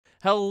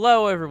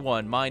Hello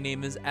everyone, my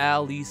name is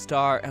Ali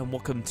Star and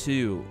welcome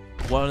to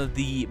one of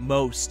the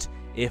most,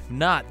 if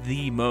not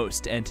the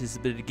most,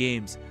 anticipated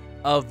games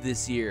of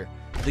this year.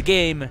 The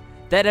game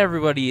that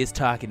everybody is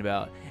talking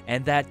about,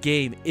 and that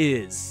game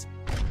is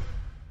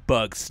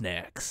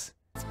Bugsnax.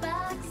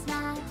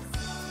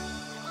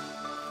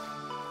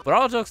 But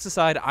all jokes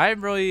aside,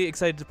 I'm really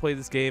excited to play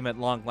this game at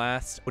long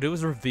last. When it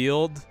was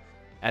revealed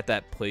at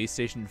that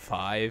PlayStation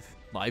 5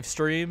 live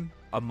stream,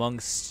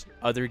 amongst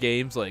other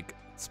games like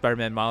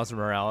Spider-Man Miles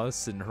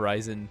Morales and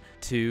Horizon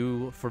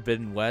 2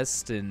 Forbidden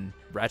West and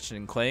Ratchet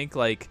and Clank,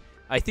 like,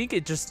 I think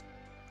it just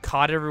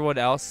caught everyone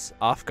else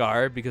off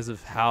guard because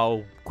of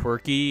how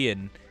quirky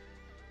and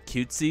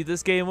cutesy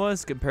this game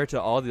was compared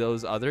to all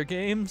those other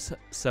games.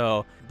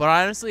 So, but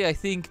honestly, I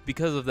think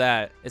because of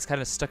that, it's kind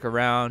of stuck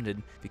around,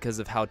 and because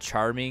of how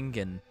charming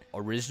and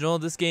original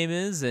this game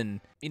is.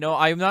 And, you know,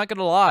 I'm not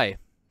gonna lie,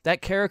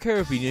 that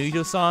Kero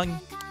Bonito song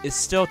is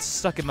still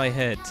stuck in my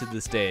head to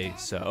this day,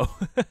 so.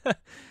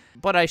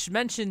 But I should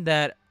mention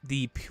that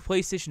the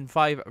PlayStation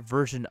 5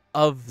 version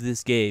of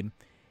this game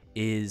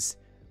is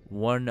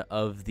one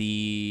of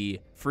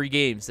the free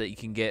games that you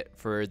can get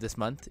for this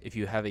month if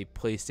you have a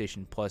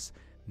PlayStation Plus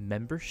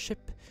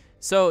membership.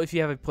 So if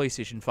you have a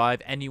PlayStation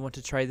 5 and you want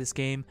to try this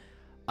game,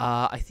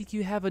 I think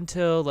you have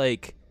until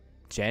like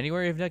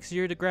January of next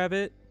year to grab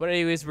it. But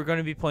anyways, we're going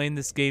to be playing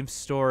this game's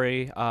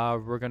story.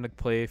 We're going to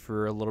play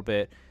for a little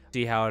bit,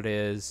 see how it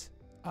is.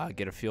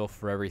 Get a feel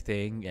for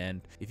everything, and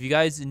if you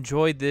guys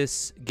enjoyed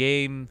this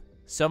game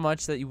so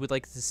much that you would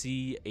like to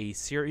see a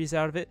series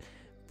out of it,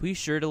 be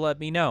sure to let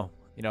me know.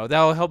 You know,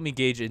 that will help me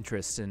gauge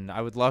interest, and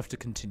I would love to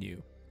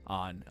continue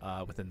on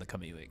within the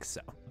coming weeks.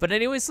 So, but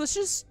anyways, let's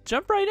just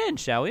jump right in,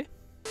 shall we?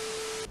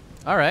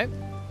 All right,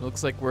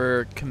 looks like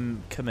we're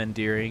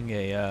commandeering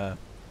a I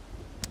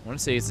want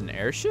to say it's an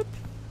airship.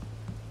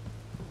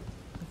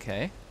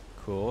 Okay,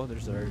 cool.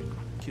 There's our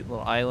cute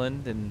little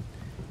island, and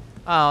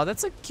oh,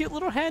 that's a cute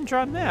little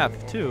hand-drawn map,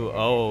 too.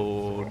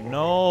 Oh,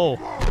 no.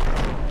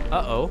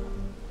 Uh-oh.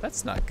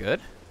 That's not good.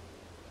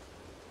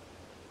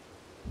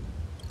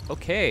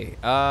 Okay.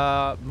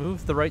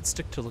 Move the right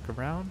stick to look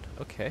around.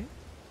 Okay.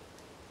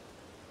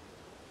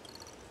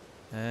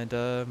 And,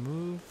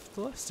 move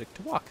the left stick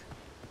to walk.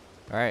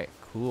 Alright,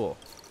 cool.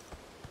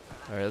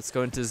 Alright, let's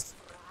go into this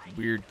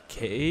weird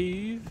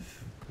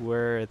cave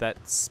where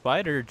that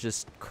spider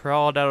just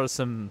crawled out of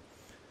some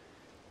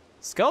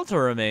skeletal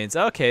remains.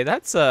 Okay,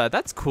 that's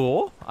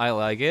cool. I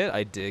like it.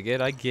 I dig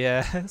it, I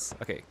guess.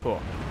 Okay, cool.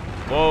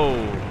 Whoa.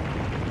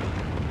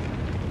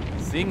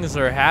 Things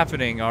are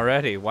happening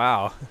already.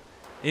 Wow.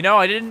 You know,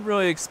 I didn't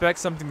really expect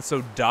something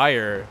so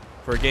dire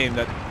for a game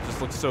that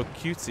just looks so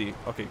cutesy.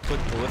 Okay, click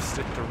the left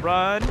stick to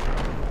run.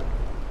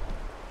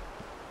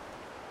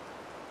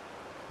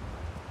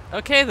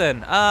 Okay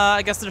then.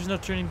 I guess there's no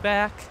turning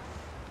back.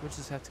 We'll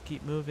just have to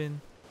keep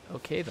moving.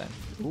 Okay then.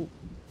 Ooh.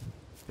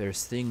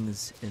 There's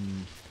things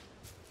in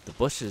the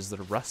bushes that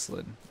are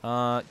rustling.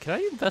 Can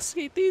I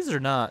investigate these or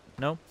not?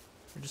 No?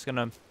 We're just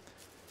gonna,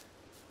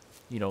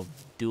 you know,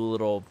 do a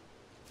little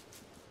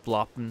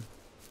blopping.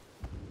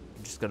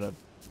 I'm just gonna,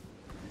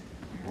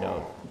 you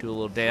know, do a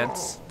little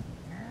dance.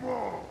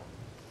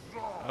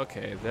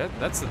 Okay,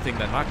 that's the thing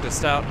that knocked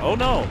us out. Oh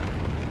no!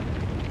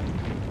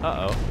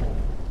 Uh-oh.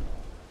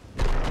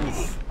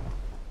 Oof.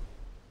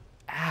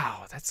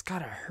 Ow, that's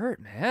gotta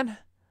hurt, man.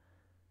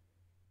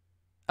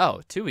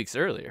 Oh, 2 weeks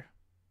earlier.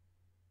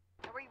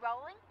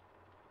 Rolling?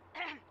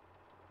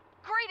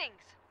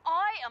 Greetings!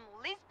 I am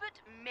Lisbeth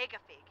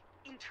Megafig,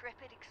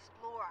 intrepid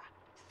explorer,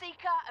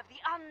 seeker of the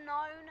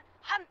unknown,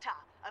 hunter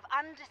of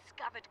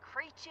undiscovered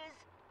creatures.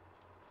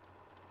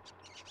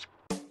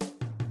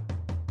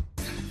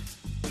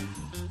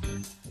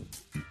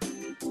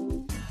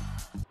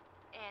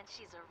 And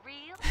she's a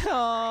real...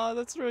 Aw,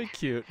 that's really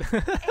cute.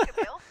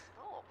 Ekabill,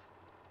 stop.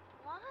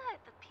 What?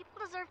 The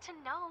people deserve to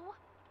know.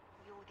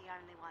 You're the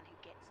only one who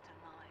gets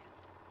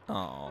to know.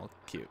 Oh,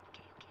 cute.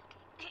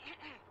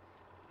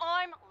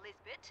 I'm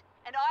Lisbeth,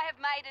 and I have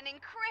made an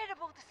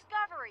incredible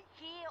discovery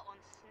here on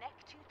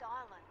Snaktooth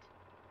Island.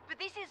 But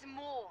this is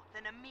more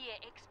than a mere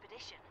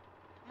expedition.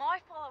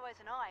 My followers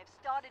and I have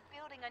started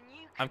building a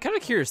new... I'm kind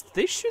of curious, did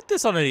they shoot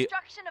this on an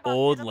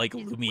old, like,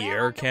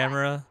 Lumiere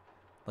camera?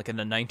 Like in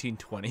the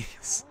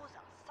 1920s?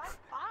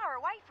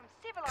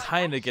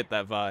 Kind of get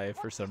that vibe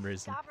for some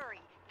reason. Discovery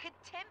could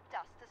tempt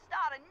us to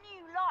start a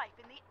new life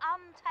in the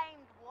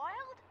untamed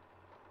wild?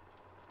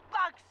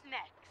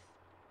 Bugsnax.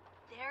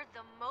 They're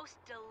the most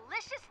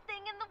delicious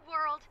thing in the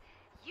world.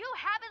 You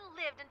haven't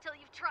lived until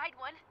you've tried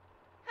one.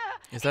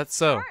 Is that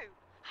so? True.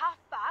 Half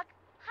bug,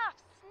 half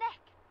snack.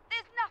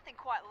 There's nothing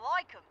quite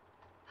like them.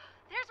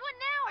 There's one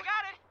now. I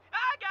got it.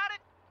 I got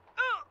it.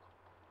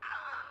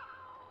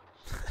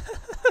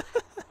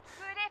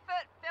 Good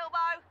effort,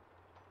 Bilbo.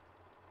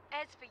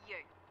 As for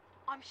you,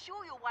 I'm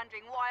sure you're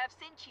wondering why I've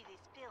sent you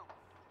this film.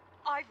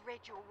 I've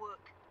read your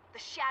work. The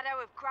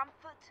Shadow of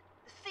Grumpfoot,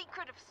 The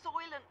Secret of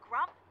Soylent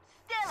Grump,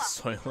 Stella.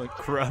 Soylent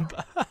Grump.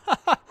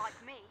 Like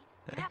me,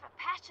 you have a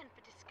passion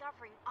for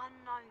discovering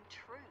unknown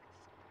truths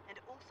And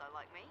also,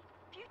 like me,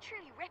 few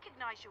truly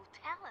recognize your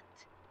talent.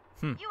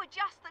 Hmm. You are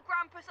just the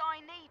Grumpus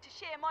I need to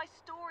share my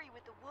story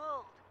with the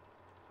world.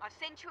 I've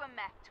sent you a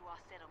map to our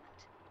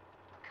settlement.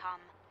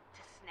 Come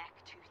to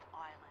Snacktooth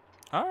Island.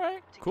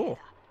 Alright,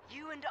 cool. Together,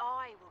 you and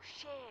I will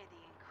share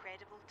the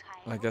incredible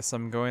tale. I guess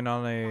I'm going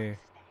on a Bugsnax.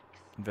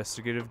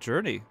 investigative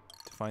journey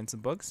to find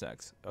some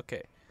Bugsnax.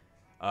 Okay.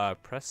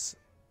 Press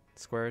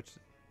square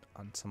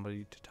on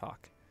somebody to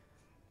talk.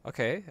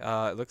 Okay,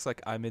 it looks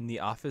like I'm in the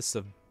office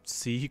of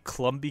C.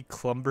 Clumby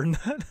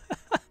Clumbernut.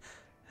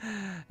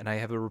 And I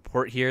have a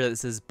report here that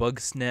says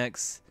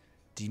Bugsnax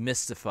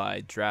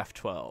Demystified Draft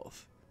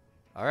 12.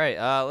 Alright,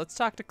 let's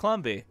talk to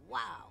Clumby.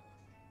 Wow,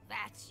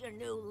 that's your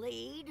new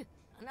lead?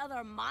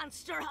 Another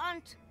monster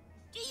hunt?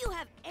 Do you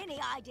have any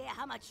idea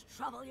how much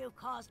trouble you've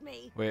caused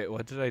me? Wait,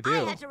 what did I do? I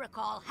had to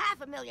recall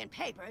 500,000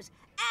 papers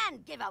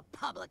and give a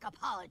public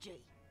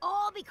apology.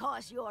 All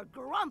because your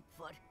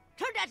Grumpfoot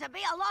turned out to be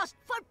a lost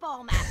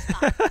football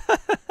mascot.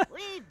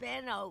 We've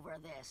been over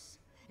this.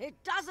 It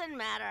doesn't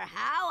matter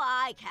how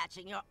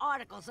eye-catching your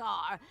articles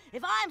are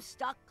if I'm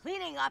stuck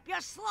cleaning up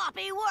your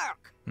sloppy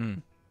work.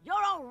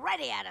 You're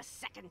already out of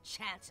second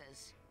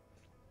chances.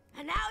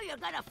 And now you're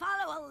gonna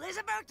follow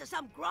Elizabeth to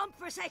some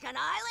grump-forsaken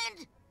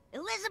island?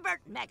 Elizabeth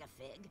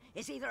Megafig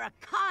is either a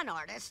con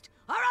artist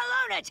or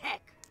a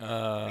lunatic.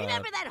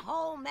 Remember that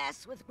whole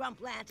mess with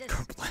Grumplantis?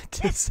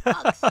 This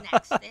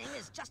Bugsnax thing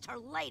is just her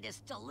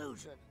latest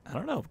delusion. I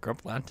don't know.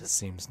 Grumplantis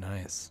seems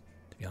nice,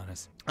 to be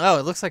honest. Oh,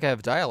 it looks like I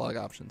have dialogue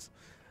options.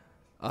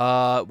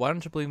 Why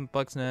don't you believe in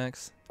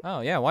Bugsnax?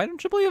 Oh, yeah. Why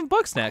don't you believe in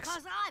Bugsnax?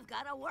 Because I've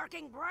got a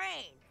working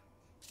brain.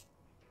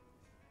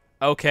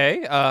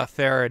 Okay,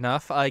 fair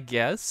enough, I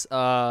guess.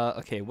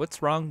 Okay,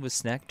 what's wrong with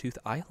Snacktooth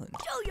Island?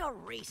 Do your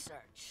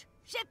research.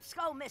 Ships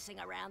go missing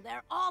around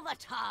there all the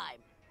time.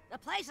 The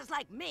place is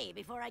like me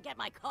before I get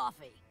my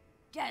coffee.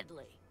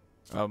 Deadly.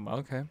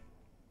 Okay.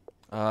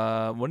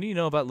 What do you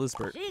know about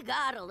Lisbeth? She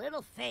got a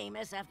little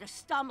famous after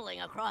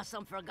stumbling across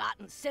some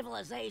forgotten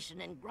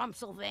civilization in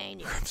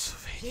Grumpsylvania.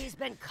 She's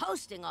been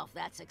coasting off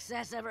that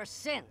success ever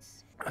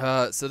since.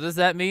 So does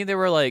that mean there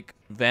were, like,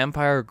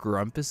 vampire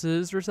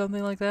grumpuses or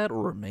something like that?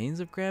 Or remains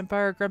of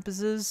vampire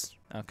grumpuses?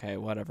 Okay,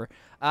 whatever.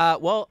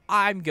 Well,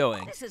 I'm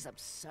going. This is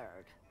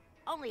absurd.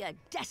 Only a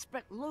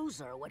desperate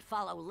loser would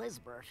follow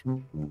Lisbeth.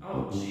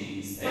 Oh,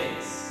 jeez,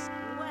 thanks.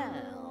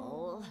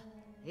 Well,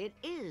 it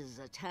is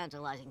a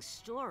tantalizing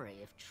story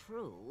if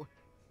true.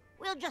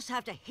 We'll just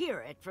have to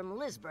hear it from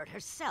Lisbeth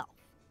herself.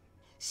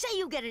 Say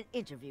you get an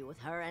interview with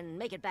her and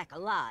make it back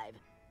alive.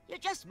 You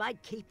just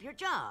might keep your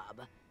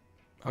job.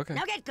 Okay.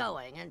 Now get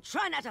going and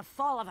try not to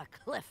fall off a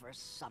cliff or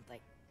something.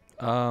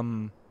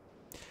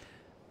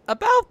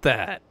 About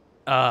that.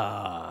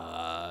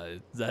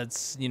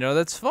 That's,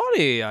 that's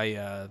funny.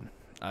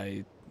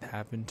 I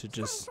happened to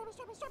just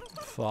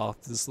fall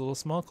off this little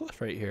small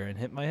cliff right here and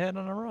hit my head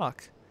on a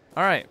rock.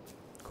 All right,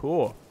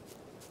 cool.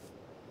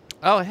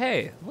 Oh,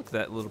 hey, look at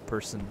that little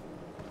person.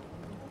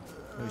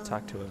 Let me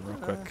talk to him real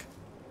quick.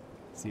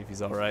 See if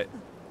he's all right.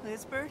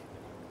 Lisbeth,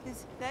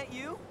 is that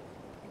you?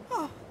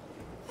 Oh,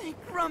 thank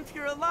Grump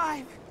you're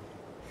alive.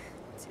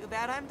 Too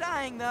bad I'm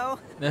dying, though.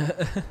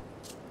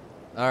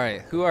 All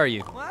right, who are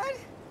you? What?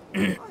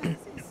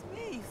 It's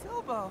me,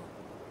 Philbo.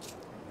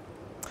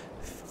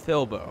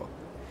 Philbo.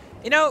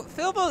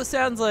 Philbo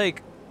sounds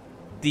like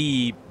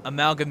the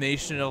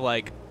amalgamation of,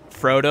 like,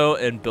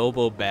 Frodo and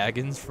Bilbo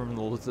Baggins from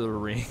The Lord of the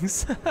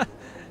Rings.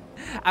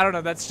 I don't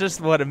know, that's just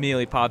what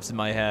immediately pops in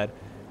my head.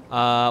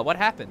 What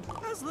happened?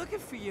 I was looking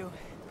for you,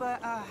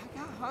 but I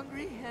got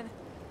hungry and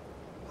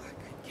I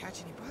couldn't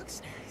catch any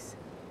Bugsnax.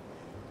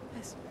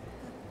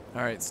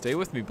 All right, stay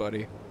with me,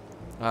 buddy.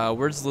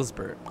 Where's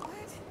Lisbeth? What?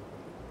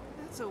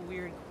 That's a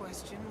weird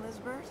question,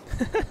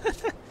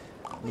 Lisbeth.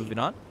 Moving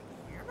on.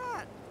 You're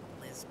not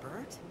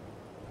Lisbeth.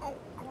 Oh,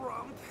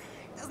 Grump.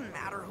 Doesn't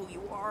matter who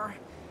you are.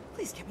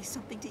 Please get me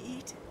something to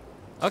eat.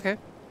 Okay.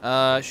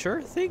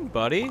 Sure thing,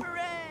 buddy.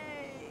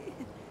 Hooray!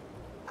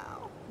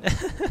 Ow.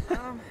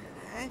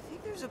 I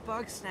think there's a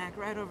Bugsnax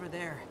right over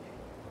there.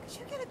 Could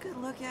you get a good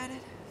look at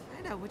it?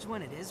 Find out which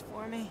one it is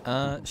for me.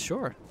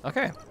 Sure.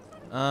 Okay.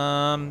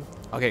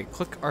 Okay,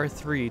 click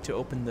R3 to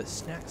open the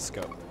snack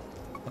scope.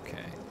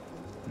 Okay.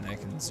 And I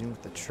can zoom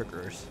with the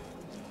triggers.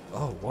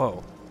 Oh,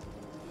 whoa.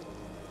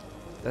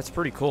 That's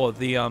pretty cool.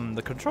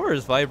 The controller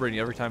is vibrating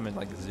every time I'm,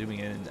 like, zooming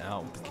in and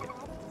out with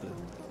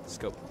the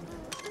scope.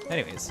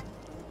 Anyways.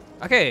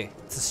 Okay,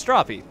 it's a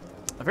Stroppy.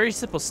 A very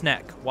simple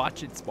snack.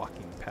 Watch its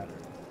walking pattern.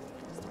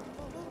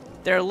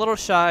 They're a little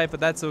shy, but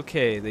that's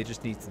okay. They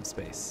just need some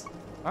space.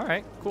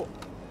 Alright, cool.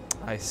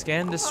 I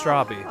scanned a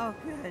Stroppy. Oh,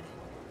 good.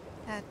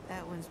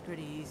 That one's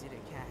pretty easy to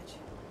catch.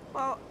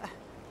 Well,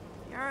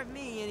 you aren't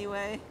me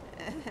anyway.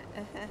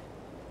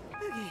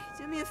 Okay,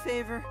 do me a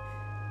favor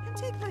and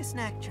take my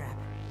snack trap.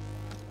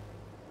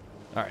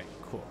 Alright,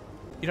 cool.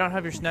 You don't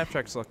have your snap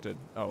track selected.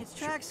 Oh, Its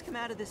tracks come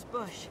out of this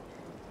bush.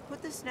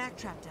 Put the snack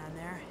trap down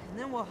there, and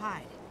then we'll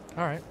hide.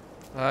 Alright.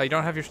 You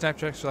don't have your snap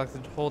track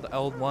selected. Hold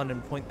L1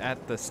 and point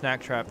at the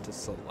snack trap to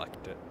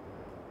select it.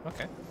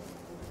 Okay.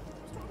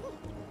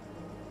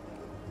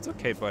 It's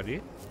okay,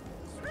 buddy.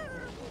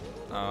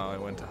 Oh, I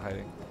went to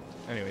hiding.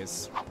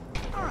 Anyways, go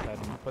All right, ahead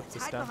and put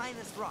this hide down. behind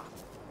this rock.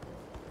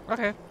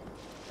 Okay.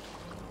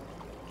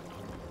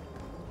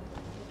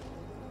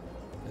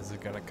 Is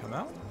it gonna come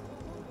out?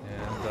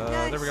 And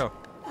Nice. there we go.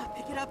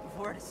 Pick it up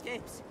before it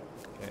escapes.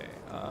 Okay,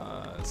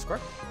 square.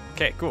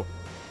 Okay, cool.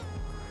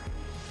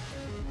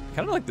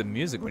 Kind of like the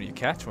music when you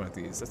catch one of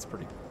these. That's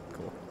pretty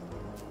cool.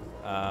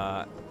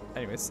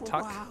 Anyways,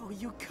 talk. Wow,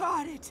 you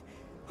caught it.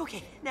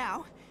 Okay,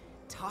 now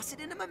toss it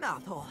into my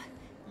mouth hole.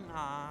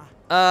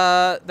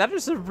 That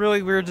is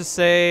really weird to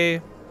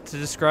say to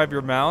describe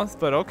your mouth,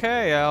 but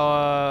okay,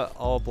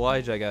 I'll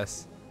oblige, I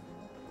guess.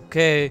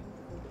 Okay.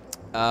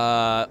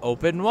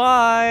 Open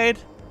wide.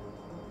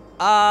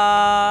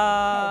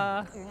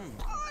 Awesome.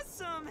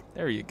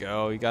 There you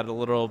go. You got a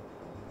little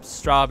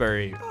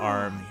strawberry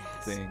arm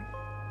yes. thing.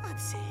 I'm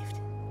saved.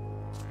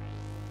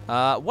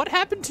 What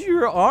happened to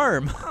your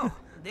arm? Oh,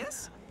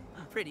 this?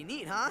 Pretty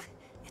neat, huh?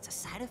 It's a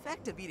side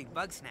effect of eating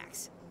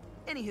Bugsnax.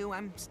 Anywho,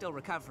 I'm still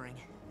recovering.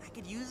 I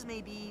could use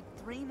maybe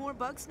 3 more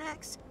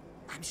Bugsnax.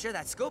 I'm sure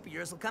that scope of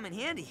yours will come in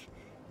handy.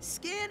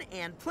 Skin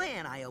and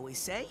plan, I always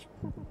say.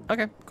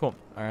 Okay, cool.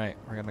 All right,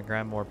 we're gonna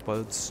grab more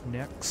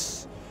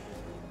Bugsnax.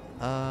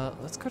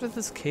 Let's go to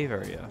this cave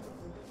area.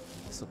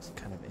 This looks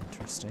kind of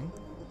interesting.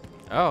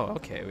 Oh,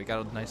 okay, we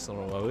got a nice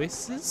little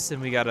oasis,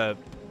 and we got a...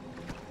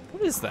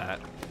 What is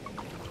that?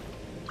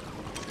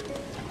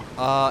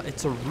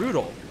 It's a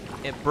Roodle.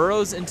 It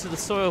burrows into the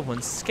soil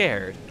when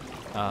scared.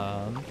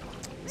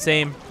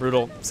 Same,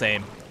 Roodle,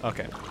 same.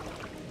 Okay.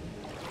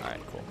 Alright,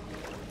 cool.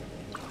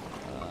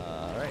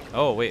 Alright.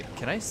 Oh, wait,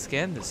 can I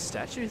scan this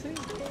statue thing?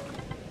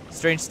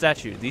 Strange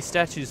statue. These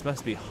statues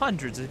must be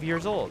hundreds of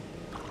years old.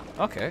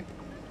 Okay.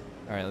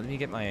 Alright, let me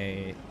get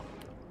my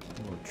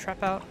little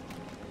trap out.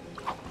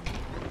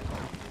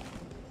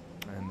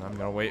 And I'm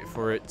gonna wait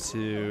for it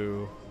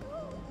to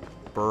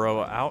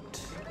burrow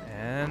out.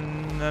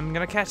 And I'm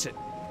gonna catch it.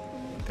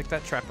 Pick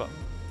that trap up.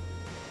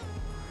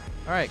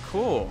 Alright,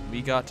 cool.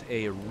 We got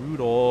a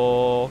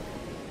Roodle.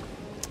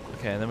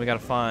 Okay, and then we gotta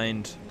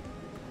find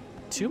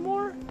 2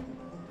 more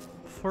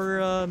for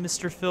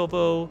Mr.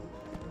 Filbo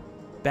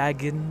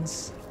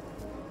Baggins,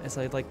 as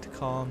I'd like to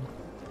call him.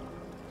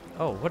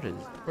 Oh, what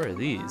are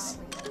these?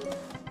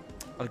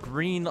 A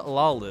green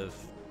olive.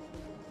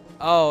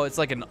 Oh, it's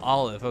like an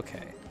olive,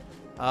 okay.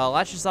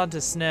 Latches onto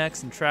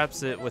snacks and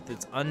traps it with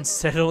its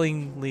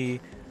unsettlingly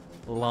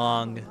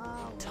long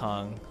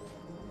tongue.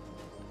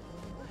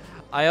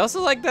 I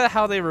also like that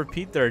how they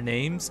repeat their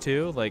names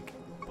too, like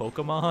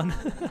Pokemon.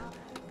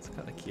 It's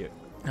kind of cute.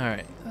 All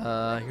right,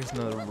 here's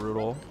another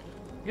Roodle.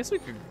 I guess we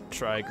could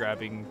try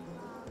grabbing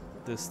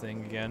this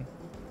thing again.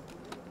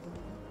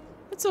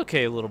 It's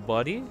okay, little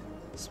buddy.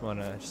 Just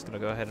gonna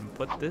go ahead and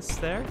put this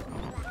there.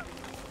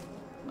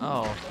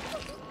 Oh.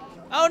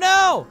 Oh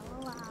no!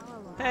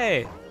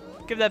 Hey,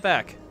 give that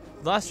back.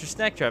 You lost your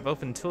snack trap.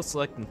 Open tool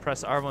select and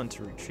press R1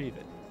 to retrieve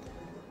it.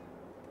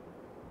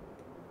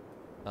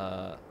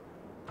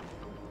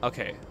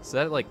 Okay, so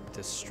that like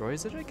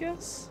destroys it, I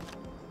guess?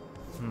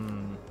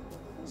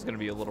 It's gonna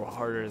be a little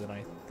harder than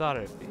I thought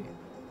it'd be.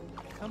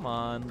 Come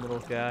on, little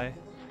guy.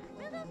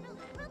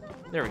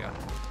 There we go.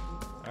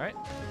 All right,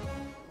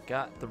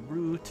 got the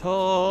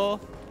Roodle.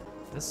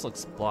 This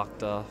looks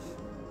blocked off.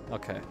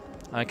 Okay,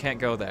 I can't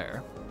go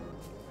there.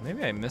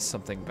 Maybe I missed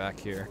something back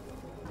here.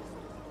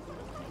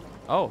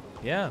 Oh,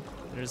 yeah,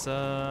 there's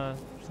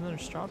another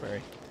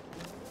strawberry.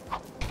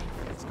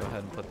 Let's go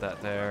ahead and put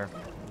that there.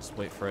 Just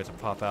wait for it to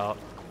pop out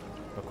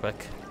real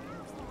quick.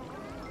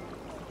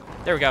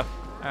 There we go. All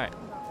right,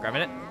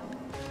 grabbing it.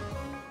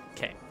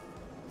 Okay.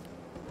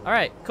 All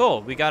right,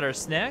 cool. We got our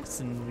snacks,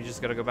 and we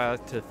just gotta go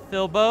back to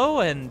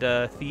Filbo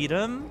and feed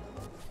him.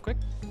 Quick.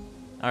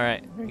 All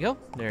right, there you go.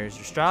 There's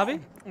your strawberry.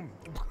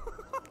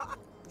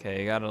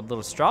 Okay, you got a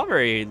little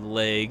strawberry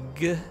leg.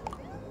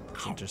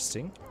 That's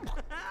interesting.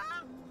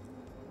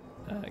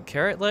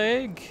 Carrot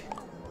leg.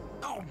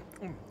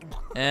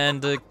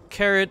 And a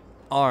carrot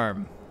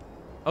arm.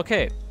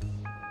 Okay.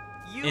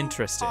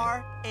 Interesting. You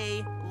are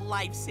a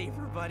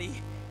lifesaver,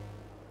 buddy.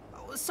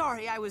 Oh,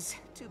 sorry, I was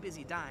too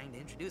busy dying to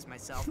introduce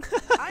myself.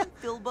 I'm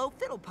Filbo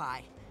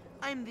Fiddlepie.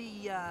 I'm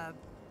the,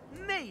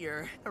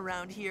 mayor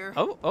around here.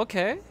 Oh,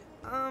 okay.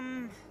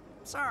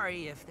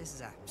 Sorry if this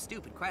is a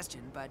stupid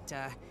question, but,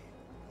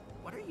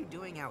 what are you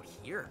doing out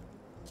here?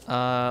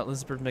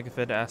 Elizabeth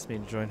Megafed asked me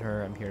to join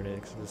her. I'm here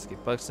to escape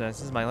Bugsnax.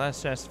 This is my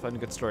last chance to find a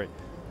good story.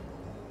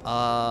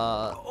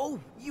 Oh,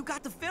 you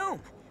got the film.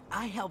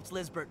 I helped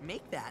Lisbeth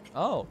make that.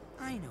 Oh.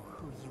 I know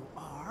who you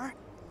are.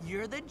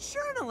 You're the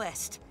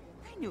journalist.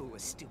 I knew it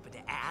was stupid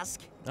to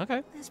ask.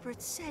 Okay. Lisbeth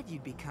said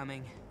you'd be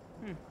coming.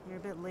 You're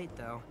a bit late,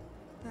 though.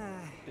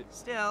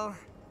 Still,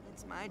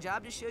 it's my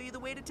job to show you the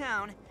way to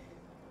town.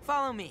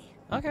 Follow me.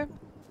 Okay.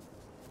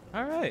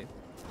 All right.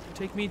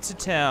 Take me to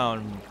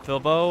town,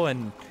 Filbo,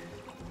 and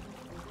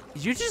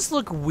you just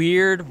look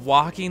weird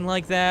walking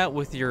like that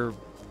with your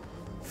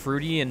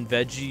fruity and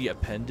veggie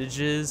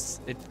appendages.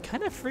 It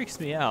kind of freaks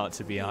me out,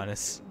 to be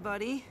honest.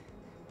 Buddy,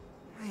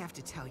 I have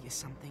to tell you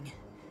something.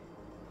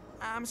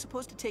 I'm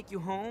supposed to take you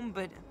home,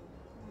 but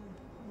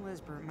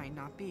Lisbeth might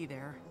not be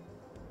there.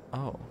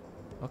 Oh,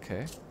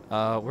 okay.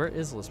 Where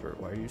is Lisbeth?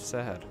 Why are you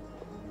sad?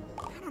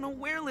 I don't know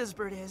where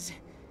Lisbeth is.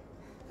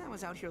 I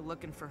was out here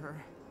looking for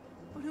her.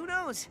 But who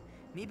knows?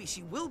 Maybe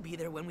she will be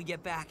there when we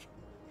get back.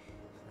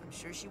 I'm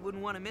sure she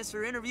wouldn't want to miss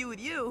her interview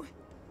with you.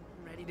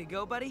 Ready to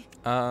go, buddy?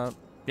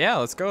 Yeah,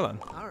 let's go then.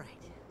 All right.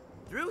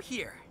 Through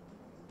here.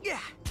 Yeah.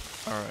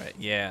 All right,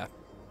 yeah.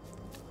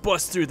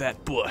 Bust through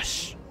that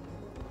bush.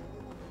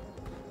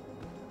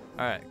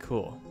 All right,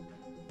 cool.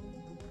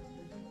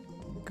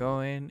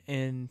 Going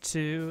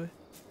into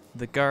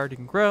the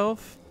garden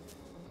grove.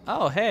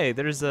 Oh, hey,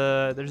 there's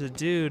a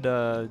dude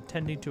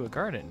tending to a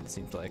garden, it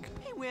seems like.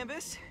 Hey,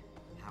 Wambus.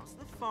 How's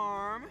the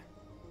farm?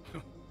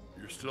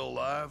 You're still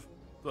alive?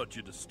 Thought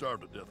you'd have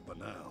starved to death by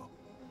now.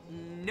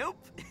 Nope.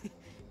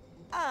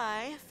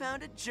 I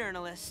found a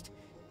journalist.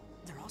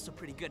 They're also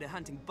pretty good at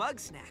hunting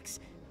Bugsnax.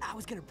 I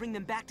was gonna bring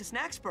them back to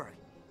Snacksburg.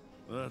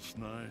 That's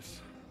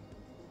nice.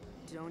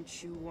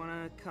 Don't you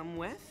wanna come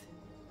with?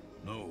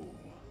 No.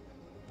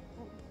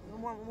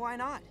 Why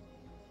not?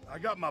 I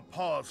got my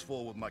paws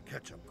full with my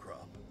ketchup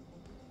crop.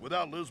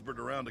 Without Lisbeth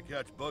around to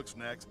catch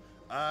Bugsnax,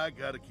 I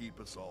gotta keep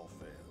us all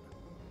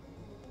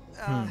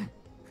fed.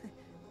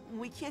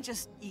 We can't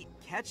just eat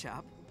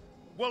ketchup.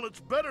 Well, it's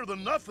better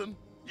than nothing.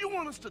 You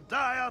want us to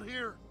die out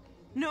here?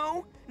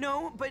 No,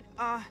 but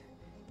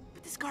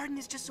this garden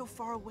is just so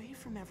far away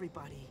from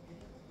everybody.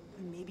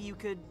 Maybe you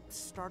could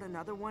start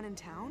another one in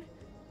town?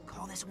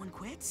 Call this one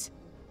quits?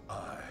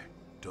 I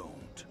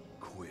don't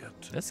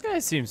quit. This guy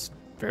seems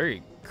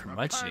very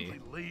curmudgeony.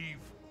 Kindly leave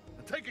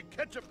and take a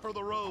ketchup for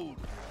the road.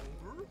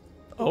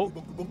 Oh.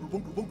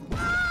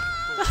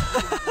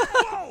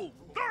 Whoa!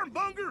 Darn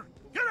bunger!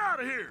 Get out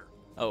of here!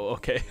 Oh,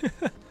 okay.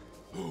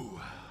 Ooh.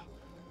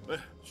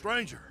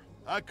 Stranger,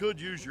 I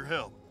could use your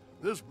help.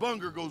 This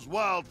bunger goes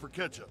wild for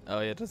ketchup. Oh,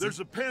 yeah, does There's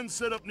a pen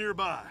set up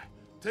nearby.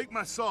 Take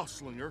my sauce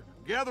slinger,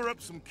 gather up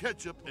some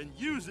ketchup, and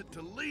use it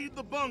to lead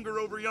the bunger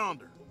over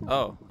yonder.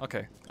 Oh,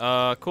 okay.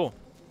 Cool.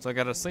 So I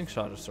got a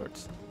slingshot of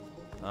sorts.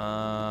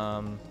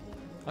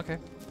 Okay.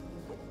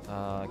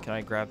 Can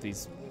I grab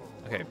these?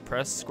 Okay,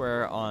 press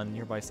square on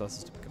nearby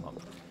sauces to pick them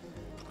up.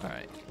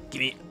 Alright. Give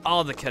me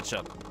all the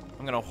ketchup.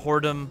 I'm gonna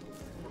hoard them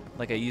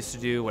like I used to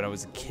do when I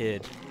was a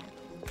kid.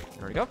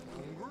 There we go.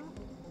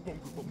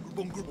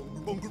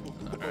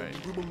 Alright.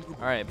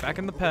 Alright, back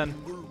in the pen.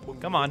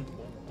 Come on.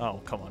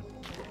 Oh, come on.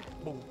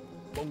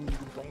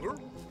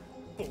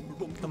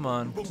 Come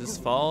on,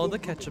 just follow the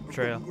ketchup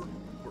trail.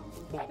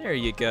 There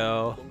you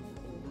go.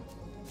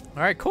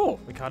 Alright, cool.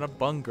 We caught a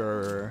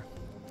bunger.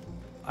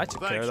 I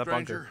took care of that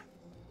stranger. bunger.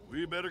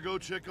 We better go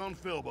check on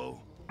Philbo.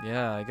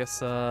 Yeah, I guess,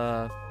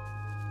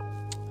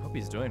 hope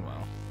he's doing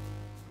well.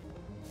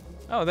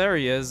 Oh, there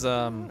he is.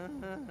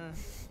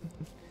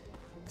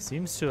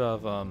 Seems to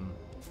have,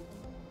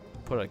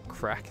 put a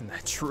crack in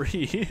that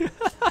tree.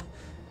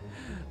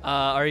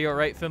 Are you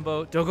alright,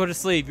 Fimbo? Don't go to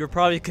sleep. You're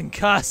probably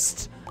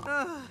concussed.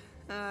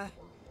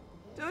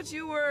 Don't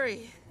you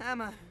worry.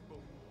 I'm a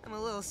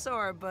little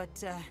sore,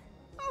 but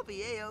I'll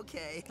be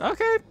a-okay.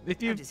 Okay,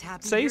 if you I'm just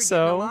happy say you're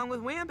so. getting along with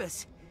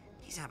Wambus.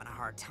 He's having a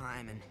hard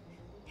time, and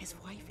his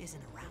wife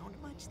isn't around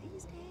much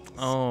these days.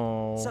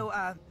 Oh. So,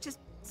 just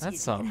see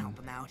That's if you can help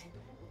him out.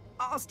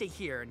 I'll stay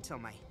here until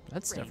my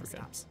That's brain never good.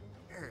 stops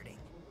hurting.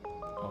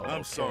 Oh,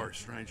 I'm okay. sorry,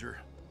 stranger.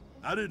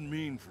 I didn't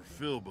mean for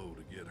Philbo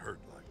to get hurt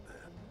like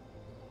that.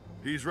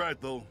 He's right,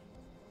 though.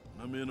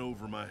 I'm in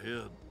over my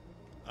head.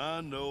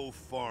 I know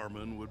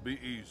farming would be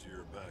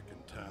easier back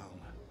in town.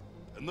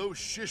 And those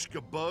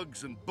shishka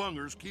bugs and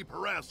bungers keep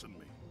harassing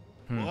me.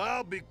 Well,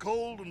 I'll be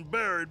cold and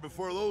buried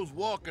before those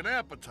walking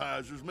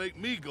appetizers make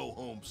me go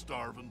home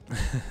starving.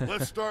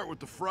 Let's start with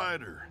the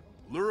frieder.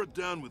 Lure it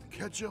down with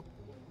ketchup,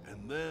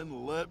 and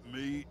then let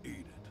me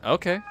eat it.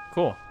 Okay,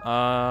 cool.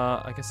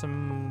 I guess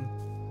I'm...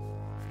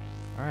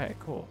 Alright,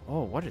 cool.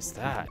 Oh, what is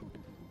that?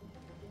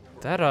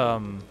 That,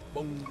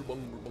 looks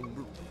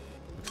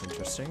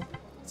interesting.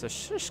 It's a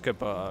shishka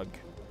bug.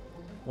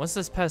 Once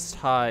this pest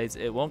hides,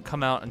 it won't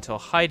come out until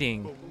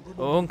hiding. It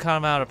won't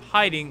come out of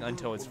hiding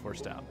until it's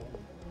forced out.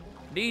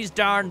 These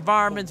darn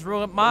varmints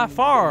ruined my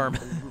farm.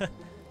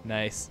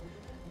 Nice.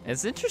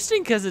 It's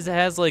interesting because it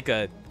has like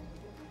a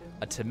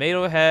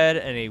tomato head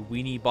and a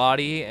weenie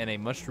body and a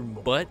mushroom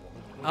butt.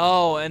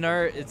 Oh, and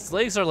its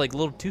legs are like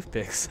little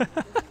toothpicks.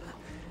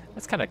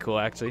 That's kind of cool,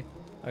 actually.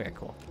 Okay,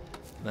 cool.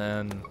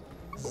 Then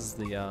this is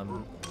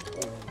the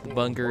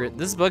bunger.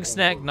 This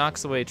Bugsnax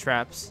knocks away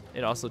traps.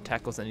 It also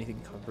tackles anything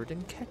covered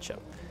in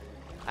ketchup.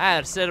 I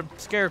had a set of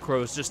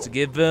scarecrows just to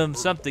give them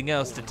something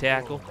else to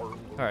tackle. All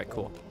right,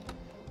 cool.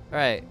 All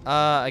right,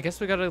 I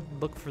guess we gotta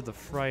look for the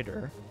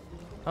frieder.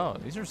 Oh,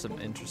 these are some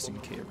interesting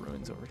cave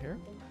ruins over here.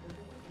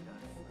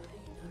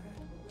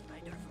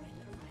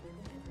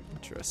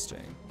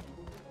 Interesting.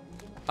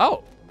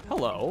 Oh,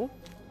 hello.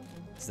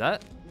 Is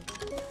that?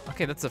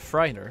 Okay, that's a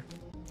frieder.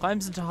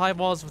 Climbs into high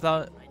walls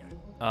without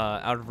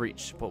out of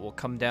reach, but will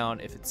come down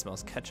if it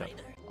smells ketchup.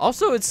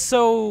 Also, it's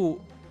so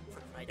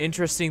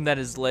interesting that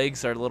his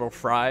legs are little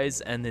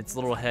fries and its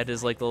little head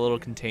is like the little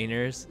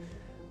containers.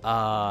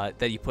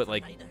 that you put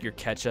like your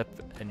ketchup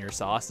and your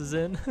sauces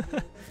in.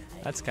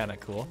 That's kind of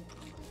cool.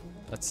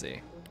 Let's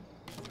see.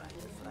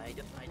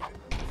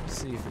 Let's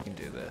see if we can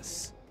do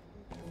this.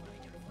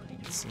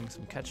 Sing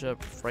some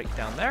ketchup right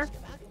down there.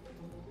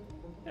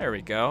 There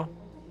we go.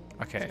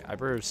 Okay, I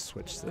better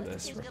switch to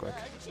this real quick.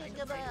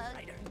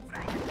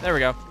 There we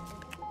go.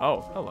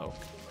 Oh, hello.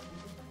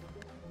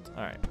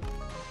 Alright.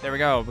 There we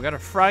go. We got a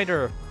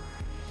frieder.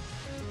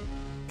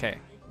 Okay,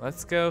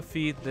 let's go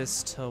feed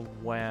this to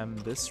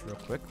Wambus real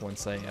quick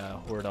once I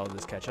hoard all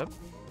this ketchup.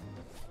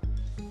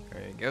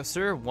 There you go,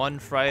 sir. One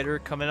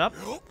frieder coming up.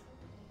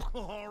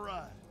 All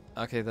right.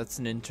 Okay, that's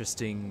an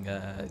interesting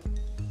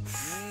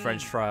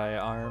French fry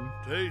arm.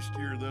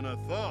 Tastier than I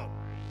thought.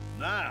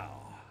 Now,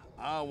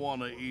 I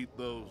want to eat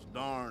those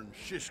darn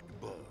shish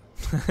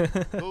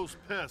bugs. Those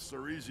pests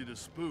are easy to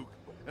spook,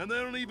 and they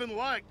don't even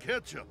like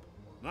ketchup.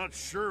 Not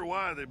sure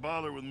why they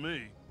bother with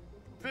me.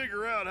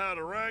 Figure out how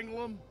to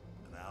wrangle them,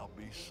 and I'll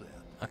be set.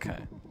 Okay,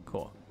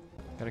 cool.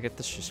 Gotta get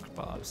the shish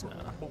kebabs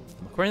now.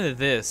 According to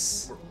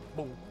this...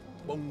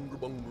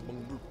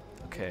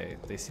 Okay,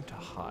 they seem to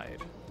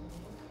hide.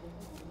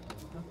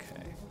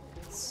 Okay,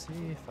 let's see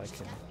if I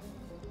can...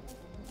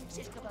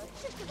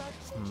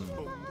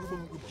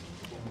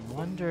 I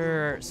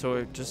wonder... So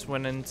it just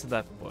went into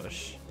that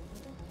bush.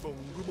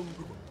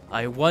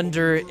 I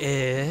wonder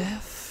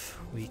if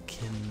we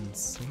can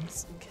sing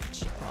some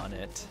ketchup on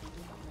it.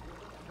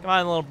 Come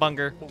on, little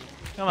bunger.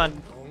 Come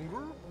on.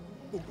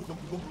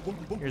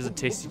 Here's a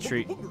tasty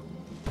treat.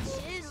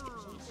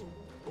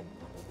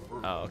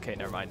 Oh, okay,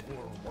 never mind.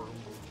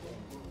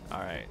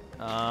 Alright,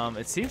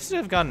 it seems to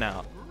have gone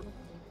out.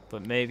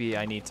 But maybe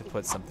I need to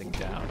put something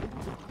down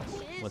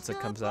once it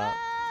comes out.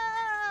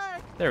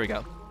 There we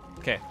go.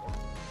 Okay.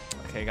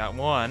 Okay, got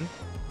one.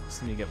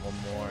 Just need to get one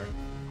more.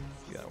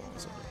 The other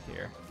one's over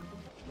here.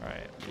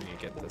 Alright, we need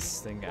to get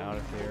this thing out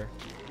of here.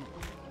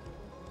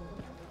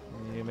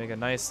 We need to make a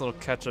nice little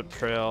ketchup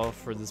trail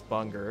for this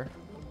bunger.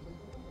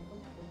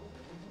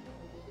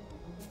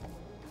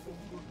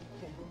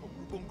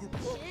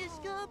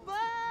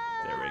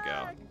 There we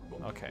go.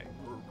 Okay.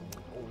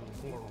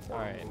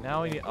 Alright,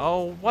 now we need...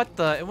 Oh, what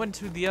the? It went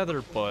to the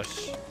other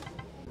bush.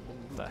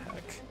 What the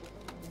heck?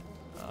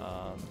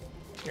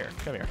 Here,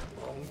 come here.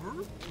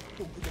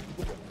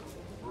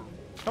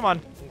 Come on.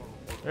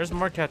 There's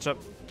more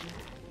ketchup.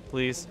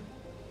 Please.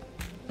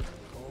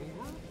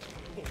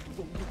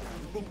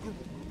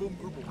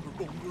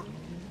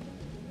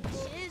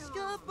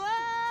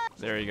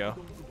 There you go.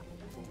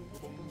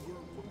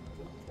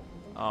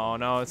 Oh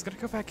no, it's gonna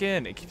go back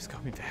in. It keeps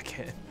going back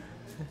in.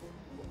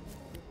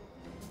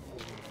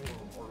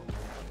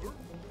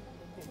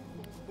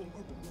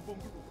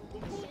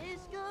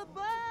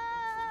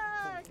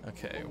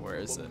 Okay, where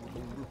is it?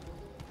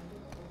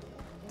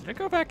 Did it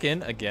go back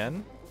in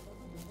again?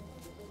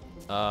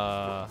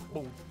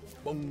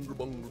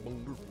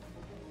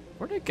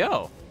 Where'd it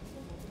go?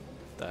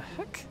 The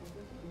heck?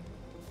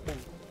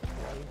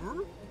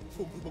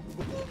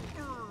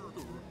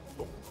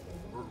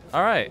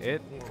 Alright,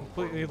 it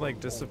completely like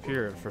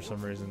disappeared for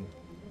some reason.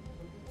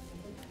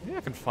 Maybe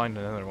I can find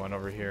another one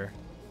over here.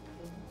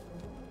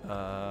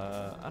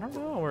 I don't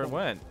know where it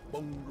went.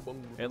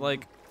 It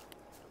like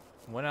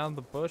went out of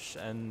the bush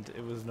and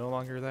it was no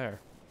longer there.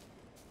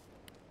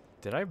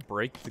 Did I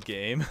break the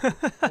game?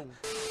 Let's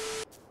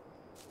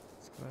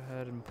go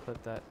ahead and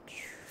put that.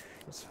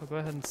 Let's go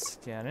ahead and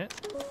scan it.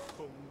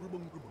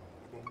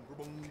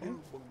 Okay.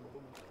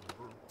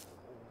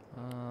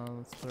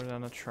 Let's put it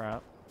on a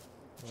trap.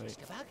 Wait.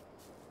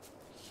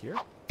 Here?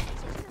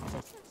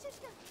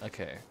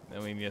 Okay,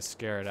 then we need to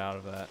scare it out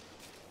of that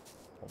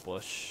whole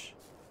bush.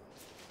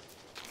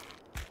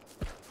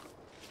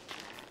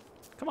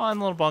 Come on,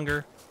 little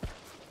bunger.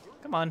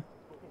 Come on.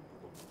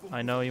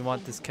 I know you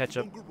want this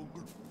ketchup.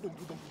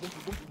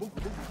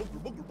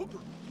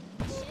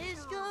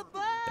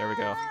 There we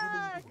go.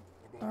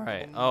 All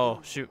right.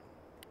 Oh shoot.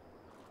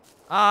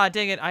 Ah,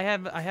 dang it! I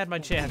had my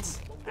chance.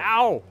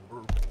 Ow.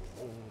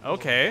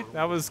 Okay,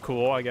 that was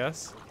cool, I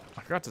guess.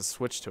 I forgot to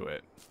switch to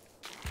it.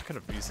 I could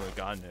have easily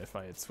gotten it if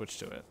I had switched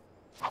to it.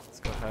 Let's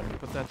go ahead and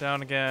put that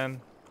down again.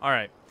 All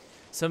right.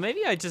 So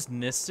maybe I just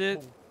missed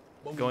it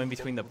going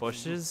between the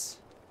bushes.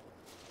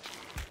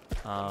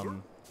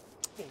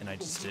 And I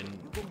just didn't.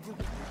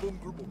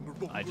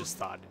 I just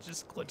thought it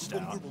just glitched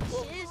out.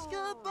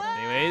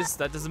 Anyways,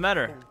 that doesn't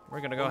matter.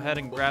 We're gonna go ahead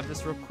and grab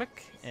this real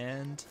quick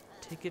and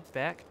take it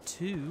back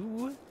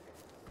to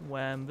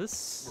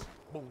Wambus.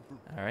 All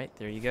right,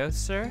 there you go,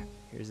 sir.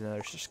 Here's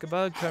another shish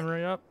kebab coming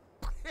right up.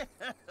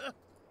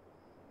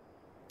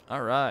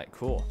 All right,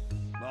 cool.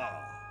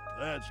 Ah,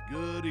 that's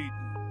good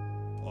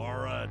eating. All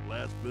right,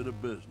 last bit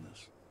of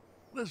business.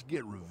 Let's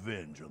get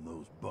revenge on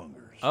those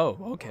bungers. Oh,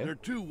 okay. They're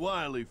too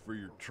wily for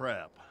your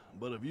trap,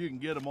 but if you can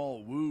get them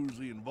all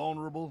woozy and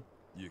vulnerable,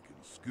 you can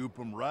scoop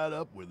them right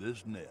up with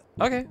this net.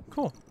 Okay,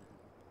 cool.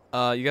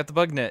 You got the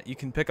bug net. You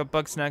can pick up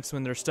Bugsnax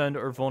when they're stunned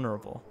or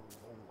vulnerable.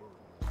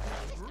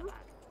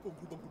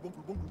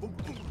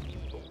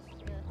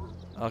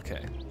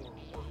 Okay.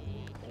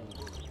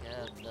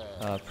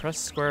 Press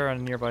square on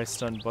a nearby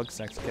stunned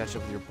Bugsnax to catch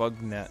up with your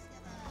bug net.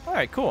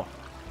 Alright, cool.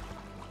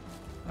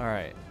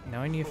 Alright,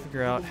 now I need to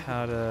figure out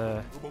how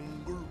to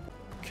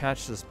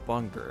catch this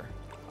bunger.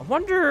 I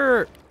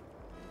wonder...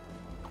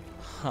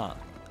 Huh.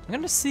 I'm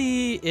gonna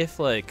see if,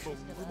 like...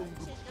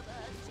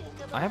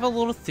 I have a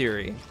little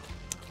theory.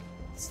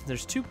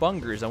 There's two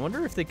bungers. I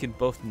wonder if they can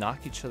both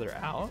knock each other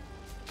out.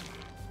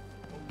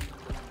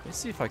 Let me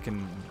see if I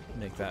can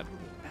make that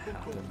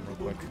happen real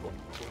quick.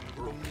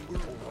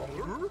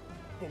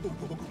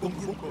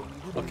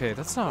 Okay,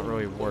 that's not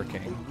really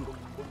working,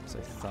 as I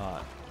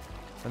thought.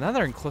 But now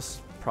they're in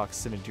close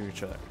proximity to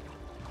each other.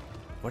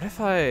 What if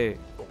I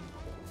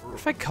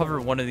cover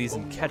one of these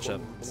in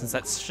ketchup, since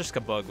that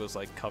Shishka bug was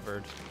like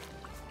covered?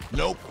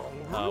 Nope.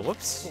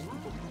 Whoops.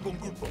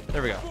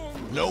 There we go.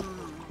 Nope.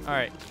 All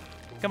right,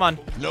 come on.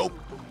 Nope.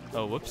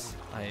 Oh, whoops.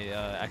 I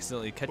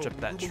accidentally ketchuped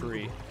that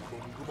tree.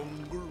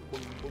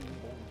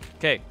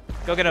 Okay,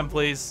 go get him,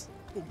 please.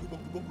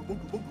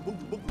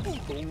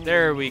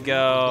 There we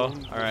go.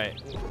 All right,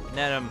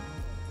 net him.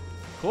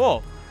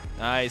 Cool.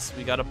 Nice,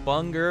 we got a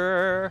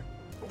bunger.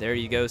 There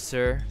you go,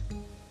 sir.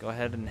 Go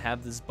ahead and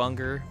have this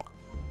bunger.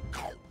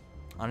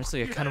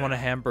 Honestly, I kind of want a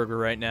hamburger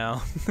right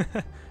now.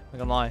 Not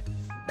gonna lie.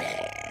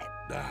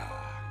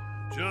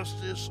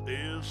 Justice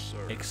is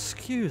served.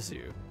 Excuse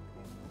you.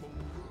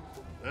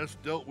 That's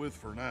dealt with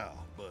for now,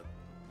 but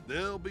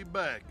they'll be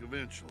back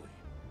eventually.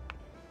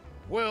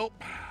 Well,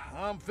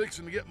 I'm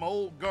fixing to get my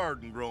old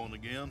garden growing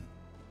again.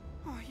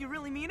 Oh, you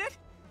really mean it?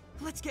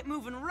 Let's get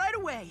moving right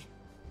away.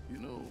 You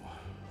know,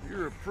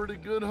 you're a pretty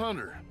good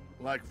hunter.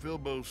 Like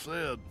Philbo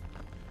said,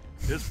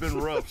 it's been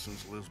rough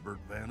since Lisbert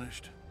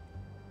vanished.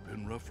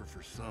 Been rougher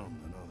for some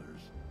than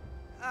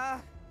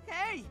others.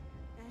 Hey!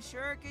 I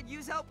sure could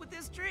use help with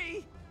this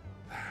tree.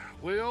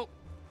 Well,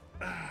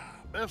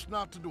 best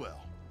not to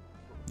dwell.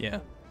 Yeah.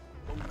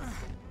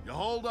 You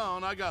hold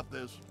on, I got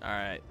this. All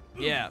right.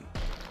 Yeah.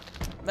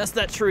 Mess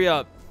that tree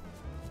up.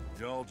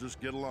 Y'all just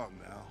get along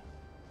now.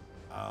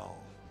 I'll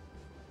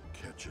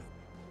catch up.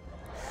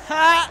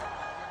 Ha!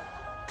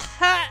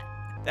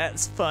 Ha!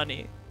 That's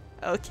funny.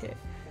 Okay.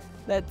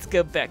 Let's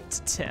go back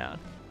to town.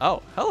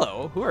 Oh,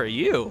 hello. Who are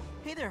you?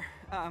 Hey there,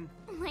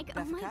 Like,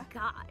 oh my Bethka?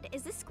 god,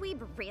 is this squeeb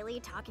really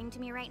talking to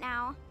me right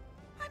now?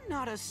 I'm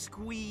not a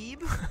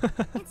squeeb.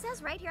 It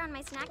says right here on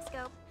my snack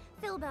scope,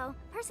 Philbo,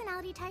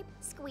 personality type,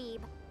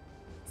 squeeb.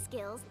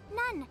 Skills,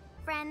 none.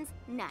 Friends,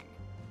 none.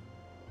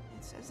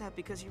 It says that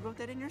because you wrote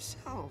that in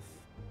yourself.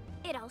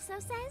 It also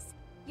says,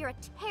 you're a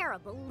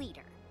terrible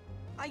leader.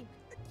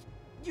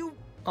 You...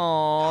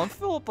 Aw,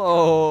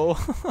 Philbo.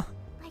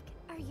 Like,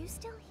 are you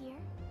still here?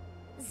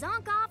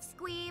 Zonk off,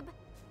 squeeb.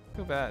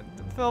 Too bad.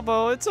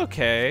 Philbo, it's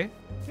okay.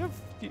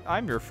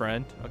 I'm your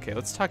friend. Okay,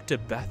 let's talk to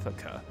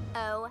Bethka.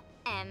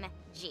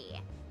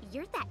 OMG.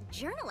 You're that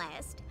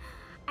journalist.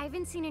 I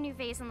haven't seen a new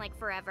face in like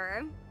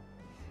forever.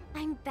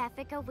 I'm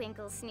Bethka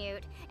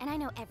Winklesnoot, and I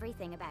know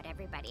everything about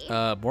everybody.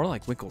 More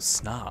like Winkle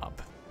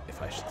Snob,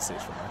 if I should say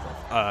so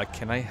myself.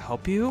 Can I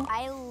help you?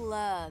 I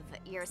love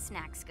your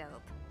snack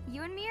scope.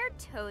 You and me are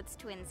totes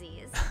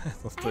twinsies.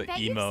 The I bet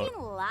you've emote seen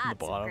on the lots of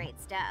bottom. great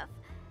stuff.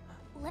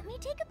 Let me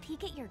take a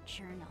peek at your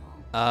journal.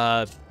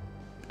 I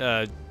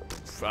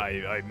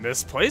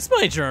misplaced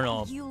my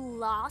journal. You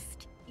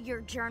lost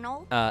your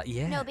journal?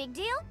 Yeah. No big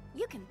deal.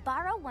 You can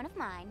borrow one of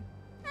mine.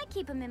 I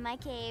keep them in my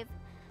cave.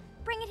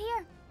 Bring it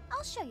here.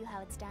 I'll show you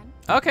how it's done.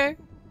 Okay.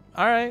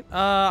 All right.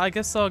 I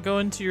guess I'll go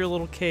into your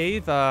little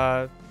cave.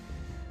 Ojama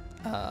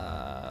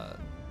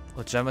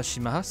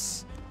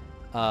shimasu.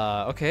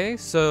 Okay.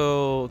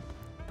 So,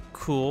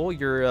 cool.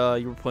 You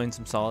were playing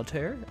some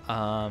solitaire.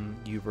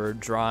 You were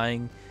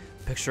drawing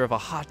a picture of a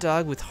hot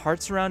dog with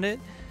hearts around it.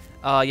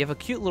 You have a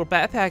cute little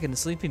backpack and a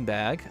sleeping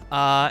bag.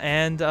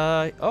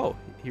 Oh,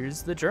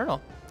 here's the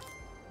journal.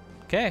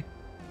 Okay.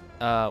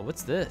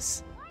 What's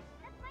this?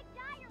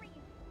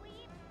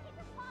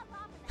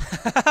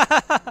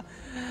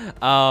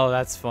 Oh,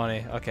 that's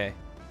funny. Okay.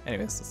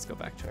 Anyways, let's go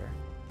back to her.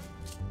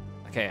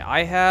 Okay,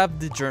 I have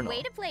the journal.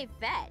 Way to play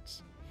fetch.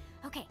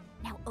 Okay,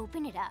 now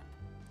open it up.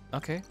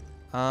 Okay.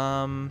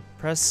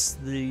 Press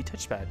the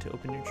touchpad to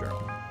open your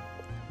journal.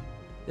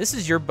 This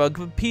is your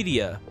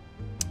Bugpedia.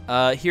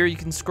 Here you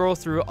can scroll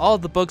through all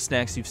the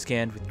Bugsnax you've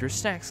scanned with your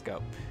snack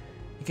scope.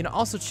 You can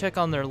also check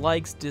on their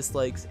likes,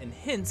 dislikes, and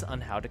hints on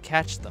how to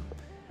catch them.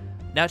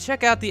 Now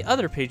check out the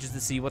other pages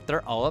to see what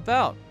they're all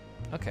about.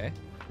 Okay.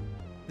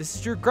 This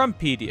is your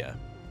Grumpedia.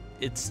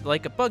 It's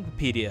like a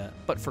Bugpedia,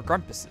 but for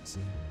grumpuses.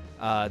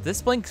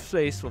 This blank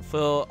space will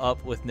fill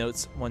up with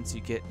notes once you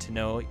get to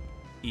know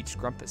each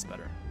grumpus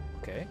better.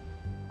 Okay.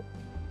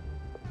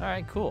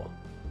 Alright, cool.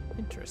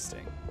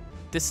 Interesting.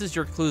 This is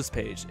your clues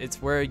page.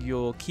 It's where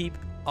you'll keep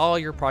all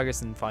your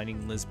progress in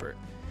finding Lisbert.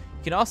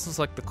 You can also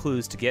select the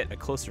clues to get a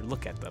closer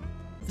look at them.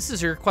 This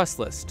is your quest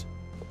list.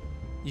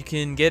 You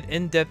can get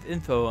in-depth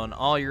info on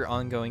all your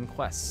ongoing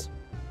quests.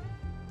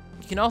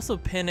 You can also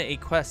pin a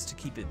quest to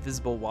keep it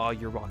visible while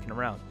you're walking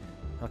around.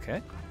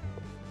 Okay.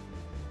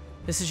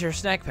 This is your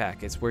snack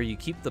pack. It's where you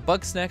keep the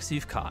Bugsnax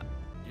you've caught.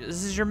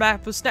 This is your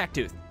map of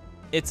Snacktooth.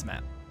 It's a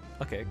map.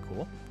 Okay,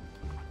 cool.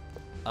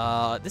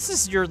 This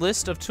is your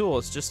list of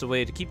tools, just a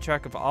way to keep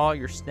track of all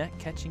your snack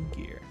catching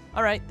gear.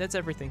 All right, that's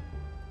everything.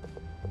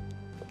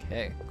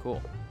 Okay,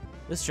 cool.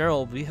 This journal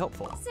will be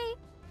helpful. See,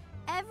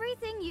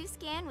 everything you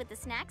scan with the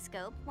snack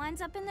scope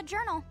winds up in the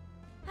journal.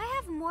 I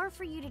have more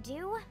for you to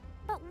do,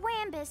 but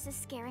Wambus is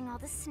scaring all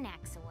the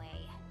snacks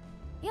away.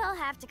 You'll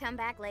have to come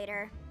back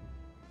later.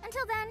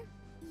 Until then,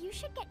 you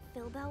should get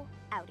Filbo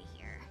out of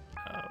here.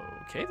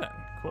 Okay then,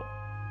 cool.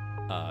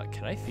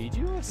 Can I feed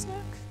you a snack?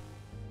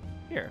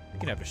 Here, you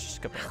can have a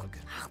skip-a-log.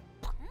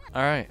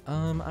 All right,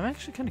 I'm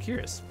actually kind of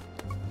curious.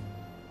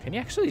 Can you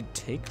actually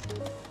take?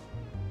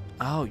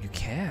 Oh, you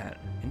can.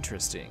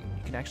 Interesting.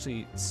 You can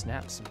actually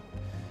snap some.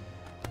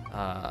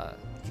 You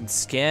can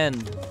scan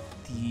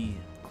the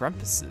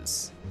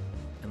grumpuses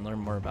and learn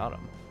more about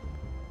them.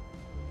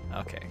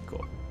 Okay,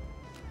 cool.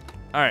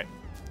 All right,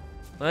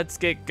 let's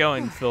get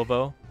going,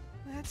 Filbo.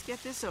 Let's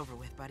get this over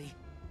with, buddy.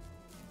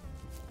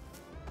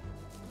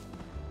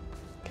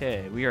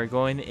 Okay, we are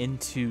going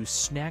into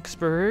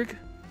Snacksburg.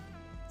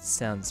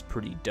 Sounds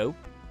pretty dope.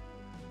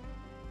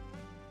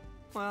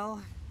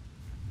 Well,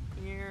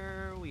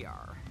 here we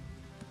are.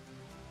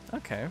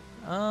 Okay.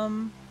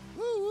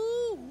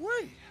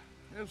 Woo-wee.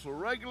 It's a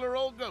regular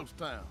old ghost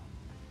town.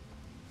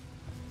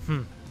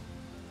 I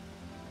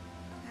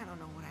don't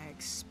know what I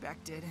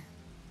expected.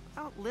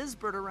 Without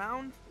Lizbert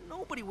around,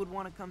 nobody would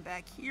want to come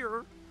back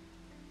here.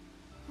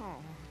 Oh.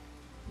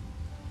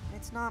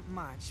 It's not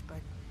much,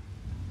 but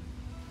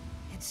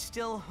it's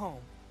still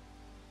home.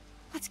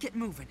 Let's get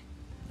moving.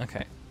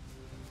 Okay.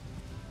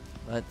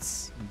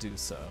 Let's do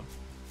so.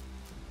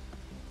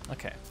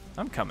 Okay,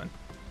 I'm coming.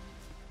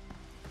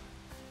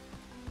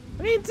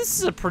 I mean, this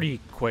is a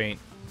pretty quaint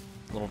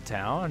little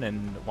town,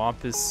 and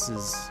Wampus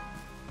is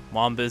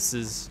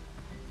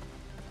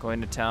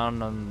going to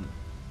town on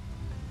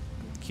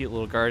cute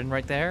little garden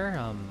right there.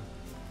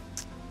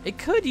 It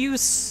could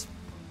use,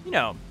 you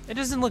know, it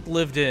doesn't look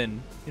lived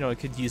in. You know, it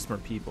could use more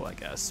people, I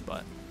guess,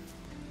 but.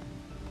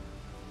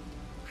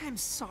 I'm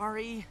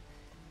sorry.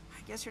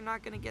 I guess you're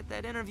not gonna get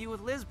that interview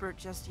with Lizbert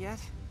just yet.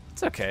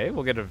 It's okay,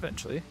 we'll get it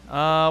eventually.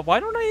 Why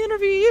don't I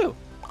interview you?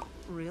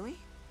 Really?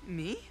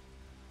 Me?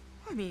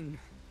 I mean,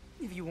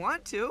 if you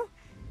want to.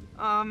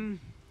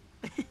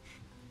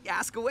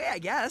 Ask away, I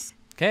guess.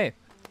 Okay.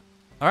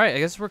 Alright, I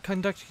guess we're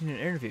conducting an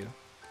interview.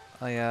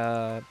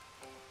 I,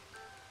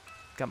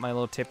 got my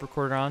little tape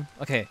recorder on.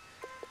 Okay.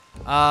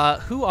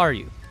 Who are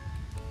you?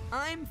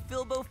 I'm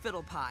Filbo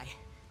Fiddlepie. I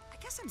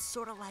guess I'm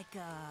sort of like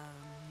a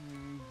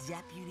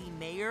deputy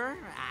mayor?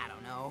 I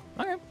don't know.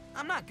 Okay.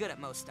 I'm not good at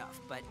most stuff,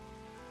 but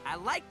I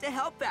like to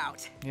help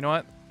out. You know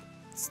what?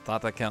 It's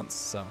thought that counts,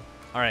 so.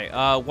 Alright,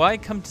 why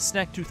come to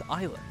Snacktooth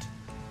Island?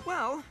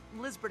 Well,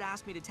 Lizbert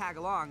asked me to tag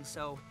along,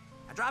 so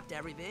I dropped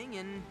everything,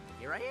 and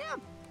here I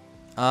am.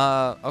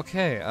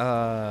 Okay,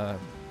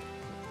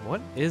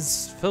 what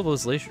is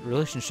Filbo's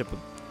relationship with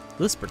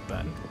Lizbert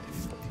then?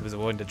 If he was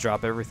willing to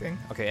drop everything.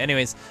 Okay,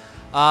 anyways,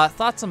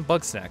 thoughts on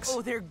Bugsnax?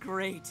 Oh, they're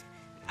great.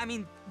 I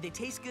mean, they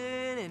taste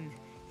good, and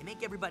they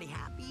make everybody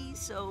happy,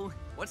 so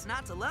what's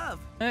not to love?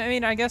 I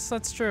mean, I guess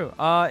that's true.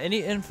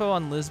 Any info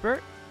on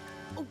Lizbert?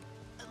 Oh,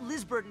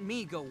 Lizbert and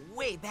me go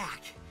way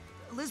back.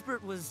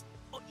 Lizbert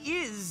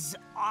is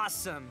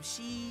awesome.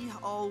 She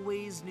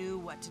always knew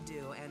what to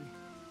do, and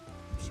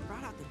she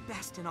brought out the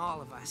best in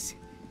all of us.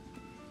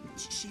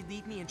 She'd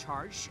leave me in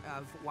charge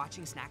of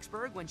watching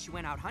Snacksburg when she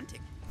went out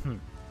hunting.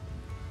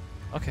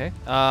 Okay,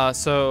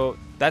 so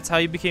that's how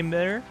you became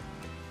mayor?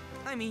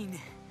 I mean,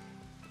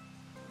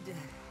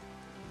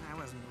 I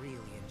wasn't really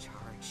in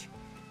charge.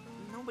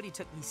 Nobody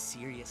took me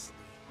seriously.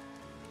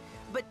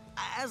 But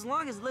as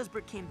long as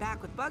Lizbert came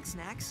back with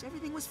Bugsnax,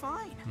 everything was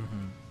fine.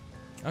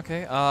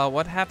 Okay,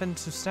 what happened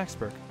to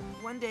Snacksburg?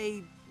 One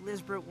day,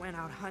 Lizbert went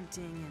out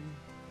hunting and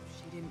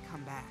she didn't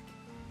come back.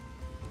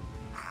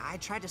 I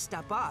tried to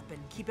step up and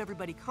keep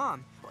everybody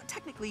calm. Well,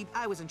 technically,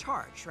 I was in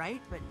charge,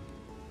 right? But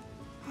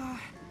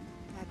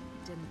that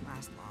didn't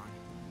last long.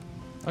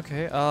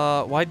 Okay,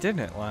 why didn't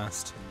it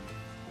last?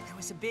 There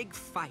was a big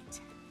fight,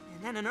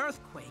 and then an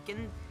earthquake,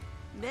 and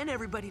then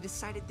everybody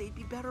decided they'd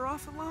be better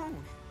off alone.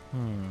 I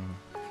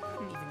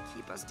couldn't even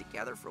keep us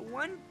together for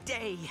one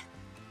day.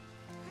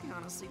 I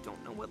honestly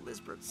don't know what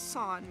Lizbert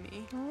saw in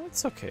me. Oh,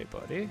 it's okay,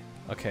 buddy.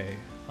 Okay,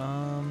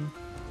 I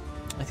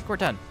think we're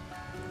done.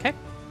 Okay?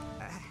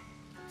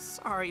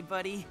 Sorry,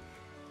 buddy.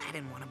 I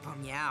didn't want to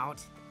bum you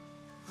out.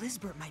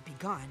 Lizbert might be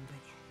gone,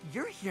 but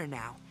you're here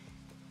now.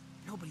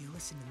 Nobody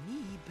listened to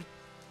me, but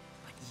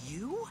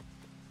you?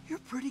 You're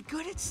pretty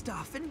good at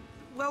stuff, and,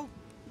 well,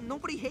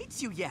 nobody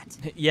hates you yet.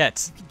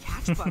 Yet. You can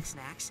catch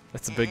Bugsnax.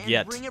 That's a big and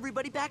yet. Bring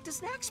everybody back to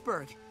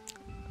Snacksburg.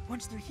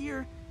 Once they're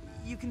here,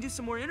 you can do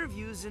some more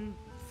interviews and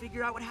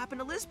figure out what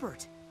happened to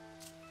Lizbert.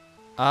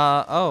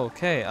 Oh,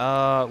 okay.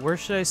 Where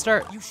should I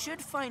start? You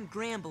should find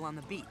Gramble on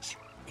the beach.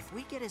 If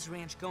we get his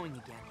ranch going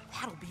again,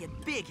 that'll be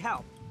a big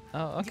help.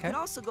 Oh, okay. You could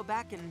also go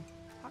back and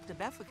talk to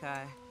Beffica,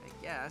 I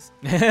guess.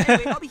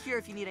 Anyway, I'll be here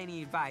if you need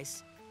any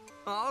advice.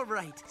 All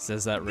right.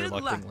 Says that Good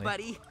reluctantly. luck,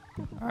 buddy.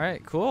 All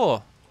right,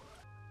 cool.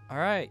 All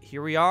right,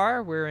 here we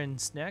are. We're in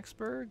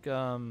Snacksburg.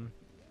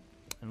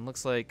 And it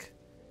looks like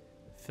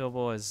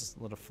Philbo has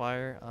lit a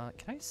fire.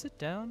 Can I sit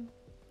down?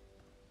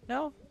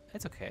 No,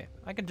 it's okay.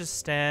 I can just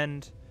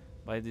stand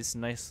by this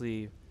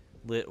nicely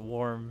lit,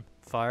 warm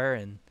fire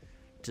and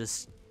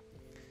just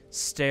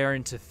stare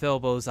into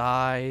Philbo's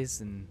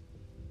eyes and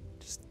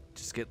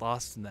just get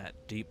lost in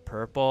that deep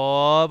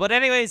purple. But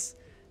anyways,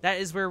 that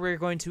is where we're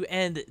going to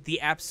end the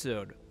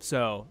episode.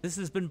 So this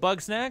has been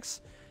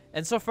Bugsnax,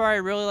 and so far I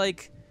really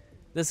like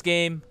this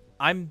game.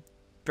 I'm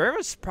very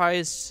much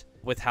surprised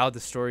with how the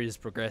story is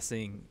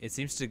progressing. It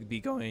seems to be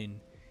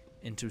going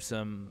into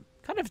some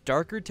kind of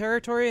darker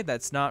territory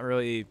that's not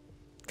really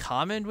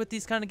common with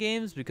these kind of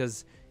games,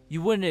 because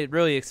you wouldn't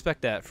really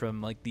expect that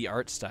from like the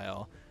art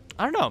style.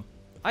 I don't know.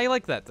 I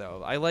like that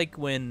though. I like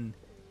when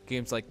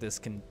games like this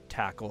can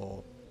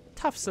tackle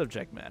tough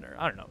subject matter.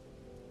 I don't know.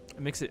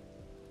 It makes it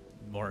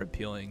more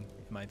appealing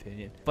in my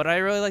opinion. But I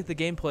really like the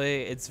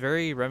gameplay. It's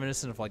very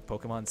reminiscent of like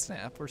Pokemon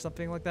Snap or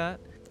something like that.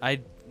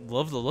 I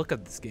love the look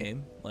of this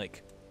game.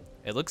 Like,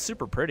 it looks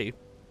super pretty.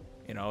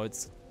 You know,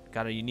 it's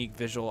got a unique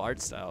visual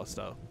art style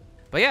stuff.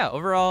 But yeah,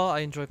 overall, I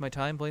enjoyed my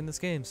time playing this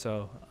game,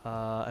 so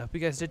I hope you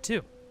guys did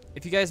too.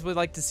 If you guys would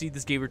like to see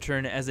this game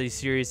return as a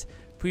series,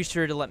 please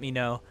sure to let me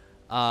know.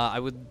 I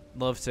would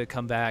love to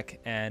come back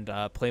and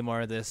play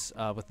more of this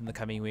within the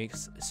coming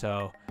weeks.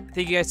 So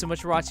thank you guys so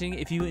much for watching.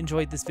 If you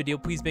enjoyed this video,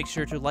 please make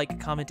sure to like,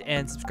 comment,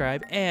 and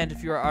subscribe. And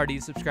if you are already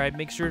subscribed,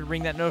 make sure to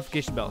ring that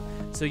notification bell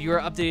so you are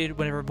updated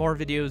whenever more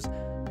videos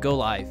go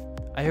live.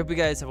 I hope you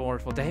guys have a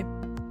wonderful day,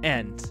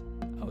 and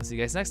I will see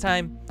you guys next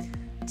time.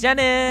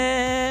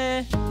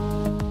 Janet!